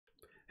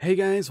Hey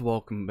guys,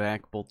 welcome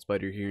back. Bolt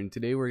Spider here, and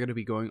today we're going to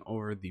be going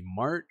over the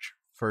March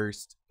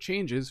 1st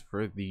changes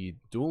for the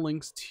Duel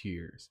Links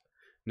tiers.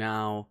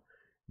 Now,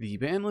 the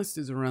ban list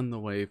is around the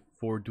way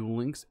for Duel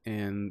Links,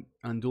 and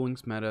on Duel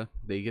Links meta,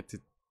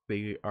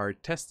 they are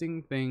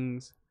testing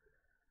things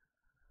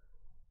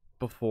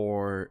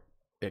before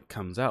it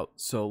comes out.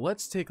 So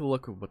let's take a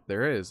look at what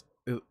there is.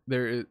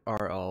 There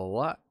are a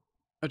lot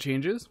of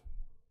changes,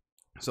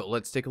 so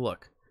let's take a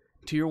look.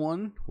 Tier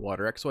 1,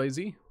 Water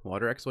XYZ.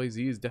 Water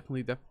XYZ is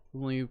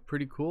definitely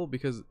pretty cool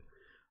because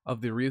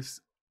of the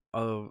risk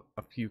of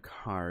a few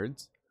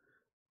cards.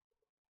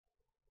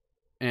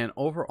 And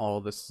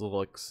overall, this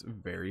looks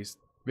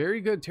very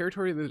good.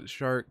 Territory of the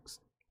Sharks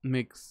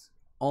makes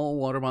all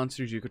water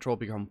monsters you control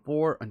become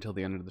 4 until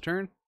the end of the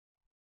turn.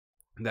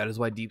 That is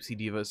why Deep Sea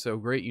Diva is so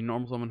great. You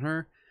normal summon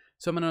her,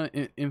 summon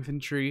an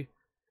infantry,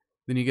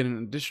 then you get an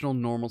additional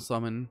normal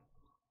summon,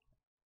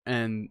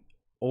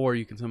 or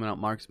you can summon out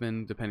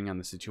Marksman depending on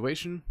the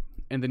situation,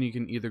 and then you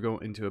can either go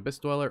into Abyss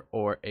Dweller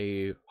or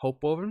a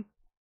Hope Woven.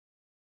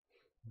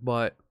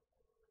 But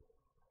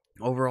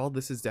overall,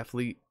 this is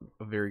definitely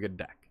a very good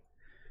deck.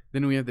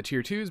 Then we have the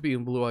tier 2s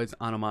being Blue Eyes,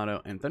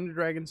 Anomato, and Thunder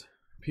Dragons.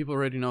 People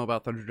already know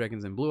about Thunder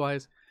Dragons and Blue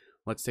Eyes.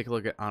 Let's take a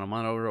look at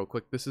Anomato real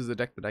quick. This is a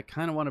deck that I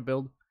kind of want to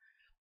build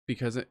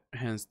because it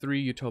has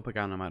 3 Utopic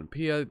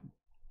Onomatopoeia,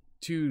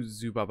 2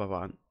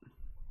 Zubababan,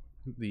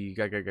 the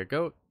Gaga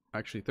Goat,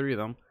 actually 3 of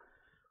them,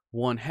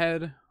 1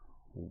 Head,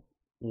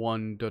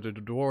 1 Dodo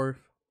Dwarf,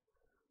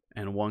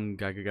 and 1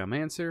 Gaga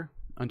Mancer,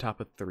 on top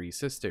of 3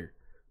 Sister,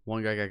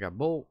 1 Gaga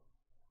Bolt,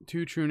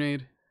 2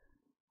 Trunade,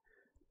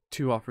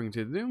 2 Offering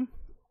to the Doom,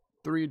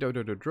 3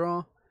 Dodo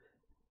Draw,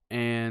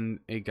 and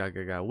a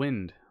Gaga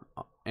Wind.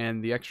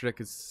 And the extra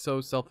deck is so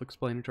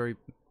self-explanatory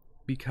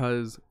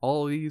because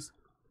all of these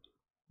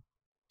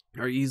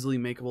are easily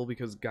makeable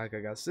because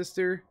Gaga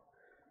Sister,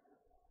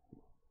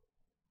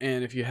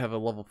 and if you have a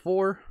level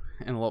 4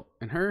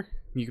 and her,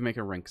 you can make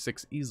a rank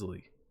 6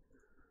 easily.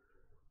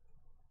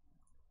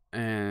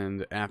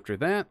 And after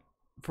that,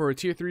 for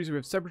tier 3s, we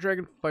have Cyber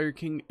Dragon, Fire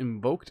King,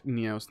 Invoked,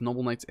 Neos,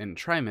 Noble Knights, and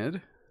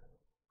Trimid.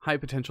 High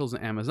Potentials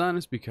and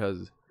Amazonas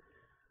because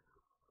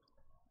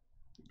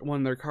one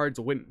of their cards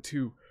went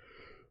to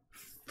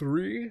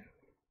 3.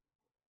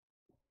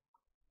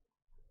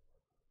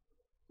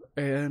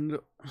 And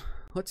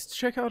let's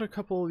check out a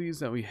couple of these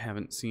that we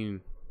haven't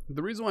seen.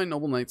 The reason why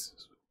Noble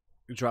Knights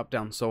dropped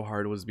down so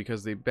hard was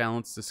because they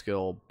balanced the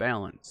skill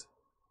balance.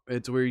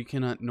 It's where you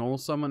cannot normal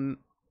summon,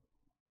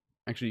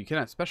 actually you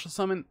cannot special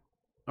summon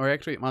or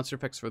activate monster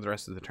effects for the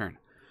rest of the turn.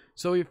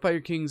 So we have Fire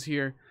Kings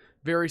here,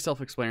 very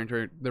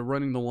self-explanatory. They're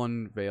running the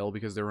 1 Veil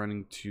because they're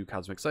running 2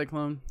 Cosmic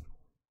Cyclone,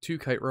 2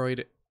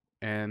 Kiteroid,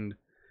 and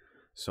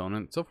so on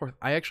and so forth.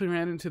 I actually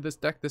ran into this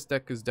deck. This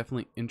deck is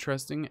definitely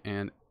interesting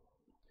and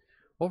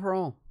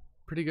overall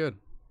pretty good.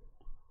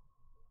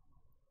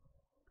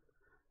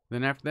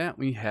 Then after that,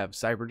 we have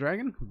Cyber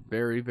Dragon.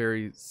 Very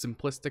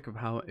simplistic of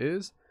how it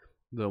is.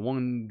 The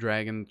 1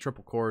 dragon,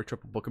 triple core,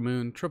 triple Book of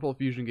Moon, triple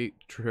fusion gate,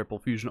 triple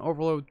fusion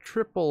overload,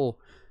 triple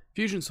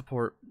fusion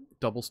support,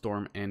 double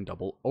storm, and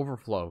double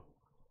overflow.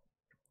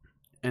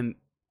 And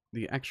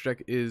the extra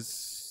deck is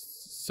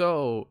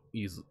so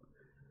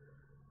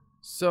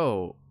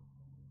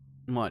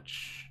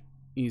much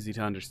easy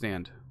to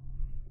understand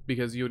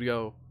because you would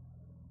go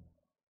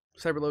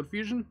Cyberload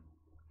Fusion,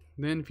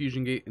 then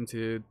Fusion Gate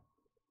into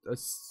a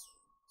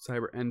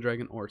Cyber End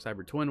Dragon or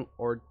Cyber Twin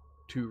or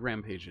 2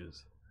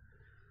 Rampages.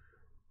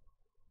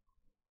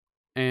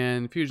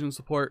 And Fusion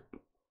Support,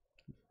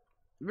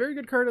 very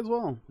good card as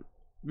well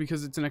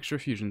because it's an extra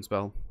fusion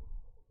spell.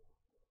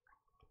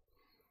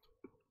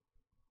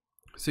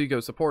 So you go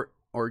Support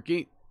or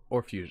Gate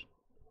or Fusion.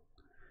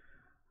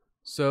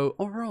 So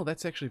overall,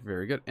 that's actually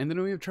very good. And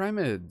then we have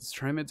Trimids.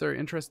 Trimids are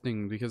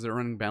interesting because they're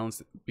running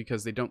balanced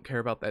because they don't care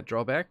about that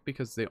drawback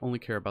because they only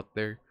care about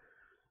their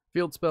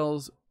field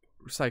spells,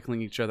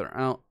 recycling each other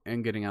out,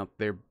 and getting out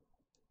their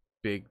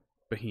big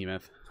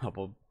behemoth of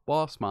a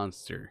boss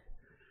monster.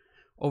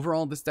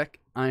 Overall, this deck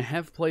I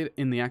have played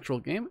in the actual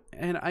game,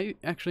 and I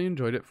actually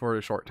enjoyed it for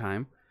a short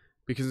time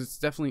because it's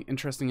definitely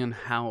interesting in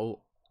how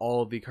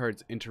all of the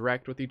cards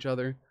interact with each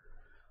other.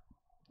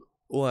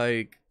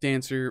 Like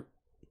Dancer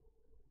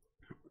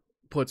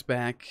puts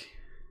back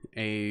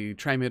a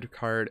Trimid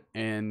card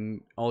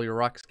and all your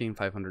rocks gain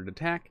 500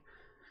 attack,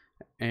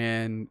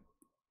 and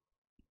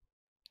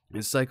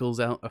it cycles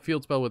out a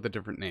field spell with a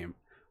different name.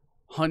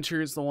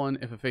 Hunter is the one,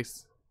 if a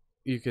face,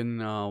 you can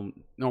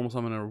normal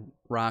summon a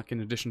rock in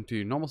addition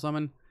to normal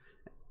summon,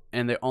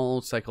 and they all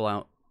cycle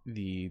out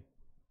the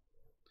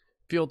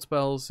field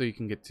spells so you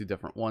can get to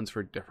different ones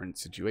for different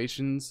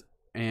situations.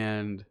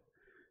 And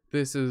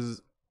this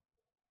is,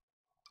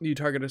 you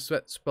target a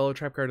spell or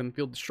trap card in the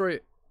field, destroy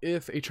it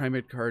if a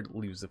Trimid card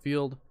leaves the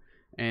field,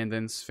 and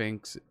then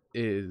Sphinx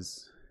can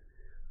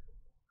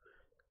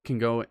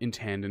go in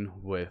tandem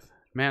with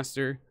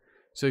Master.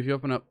 So if you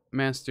open up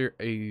Master,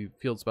 a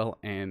field spell,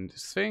 and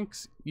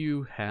Sphinx,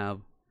 you have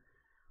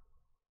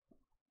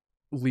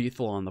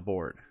lethal on the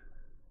board.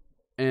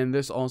 And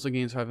this also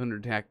gains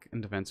 500 attack and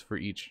defense for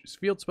each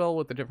field spell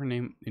with a different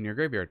name in your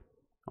graveyard.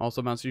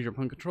 Also, monsters your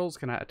opponent controls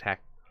cannot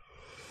attack.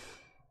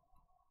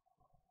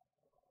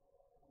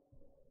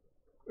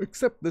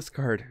 Except this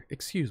card.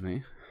 Excuse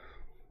me.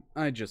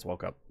 I just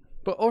woke up.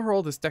 But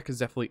overall, this deck is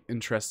definitely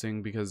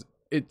interesting because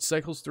it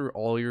cycles through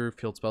all your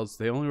field spells.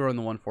 They only run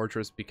the one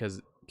fortress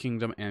because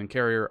Kingdom and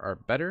Carrier are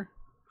better.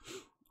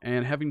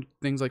 And having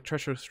things like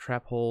Treacherous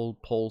Trap Hole,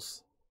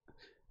 Pulse,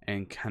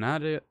 and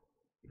Canadia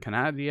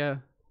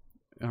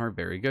are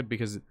very good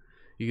because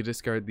you can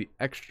discard the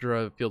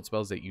extra field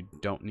spells that you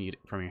don't need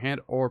from your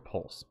hand or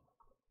Pulse.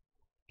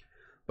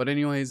 But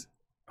anyways,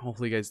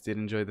 hopefully you guys did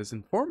enjoy this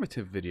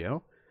informative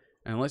video.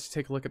 And let's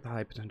take a look at the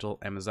high potential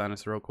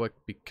Amazonas real quick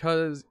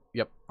because,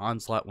 yep,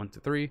 Onslaught went to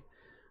 3.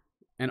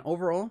 And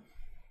overall,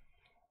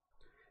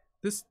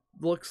 this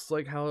looks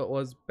like how it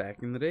was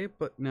back in the day,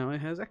 but now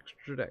it has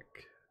extra deck.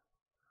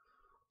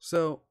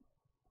 So,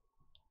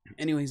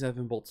 anyways, I've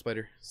been Bolt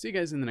Spider. See you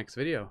guys in the next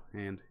video,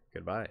 and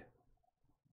goodbye.